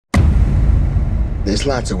There's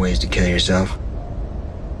lots of ways to kill yourself.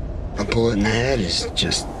 A bullet in the head is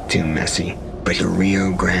just too messy. But the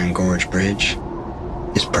Rio Grande Gorge Bridge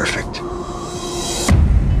is perfect.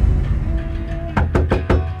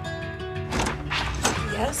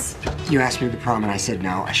 Yes? You asked me to the prom and I said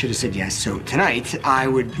no. I should have said yes. So tonight, I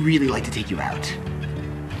would really like to take you out.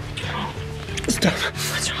 Stop.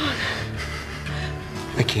 What's wrong?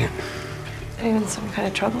 I can't. Are you in some kind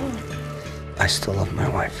of trouble? I still love my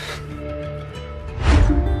wife.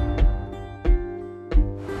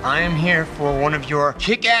 I am here for one of your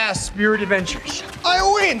kick-ass spirit adventures. I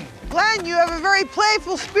win! Glen, you have a very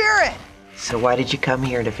playful spirit. So why did you come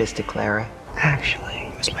here to Vista Clara? Actually,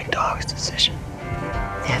 it was my dog's decision.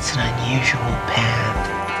 That's an unusual path.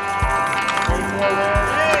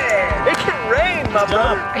 Hey, it can rain, my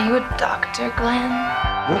brother. Are you a doctor, Glen?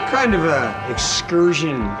 What kind of a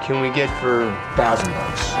excursion can we get for $1,000?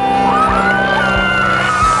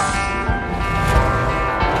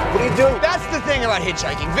 What are you doing? That's the thing about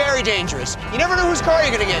hitchhiking. Very dangerous. You never know whose car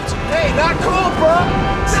you're gonna get into. Hey, not cool, bro.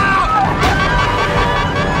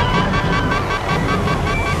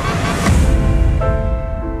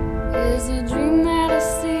 Is a dream that I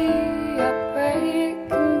see, I pray it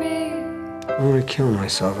can be. I want to kill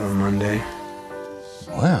myself on Monday.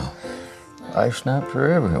 Well, life's not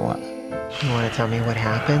for everyone. You want to tell me what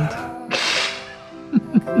happened?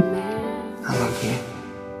 I love you.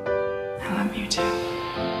 I love you too.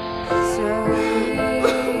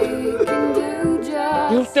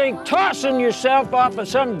 You think tossing yourself off of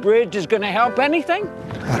some bridge is going to help anything?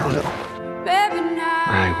 I don't know.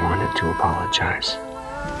 I wanted to apologize.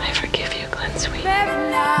 I forgive you, Glen Sweet.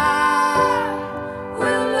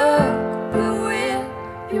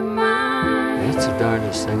 That's the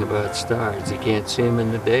darndest thing about stars. You can't see them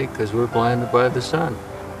in the day because we're blinded by the sun.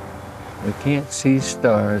 We can't see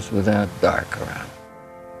stars without dark around.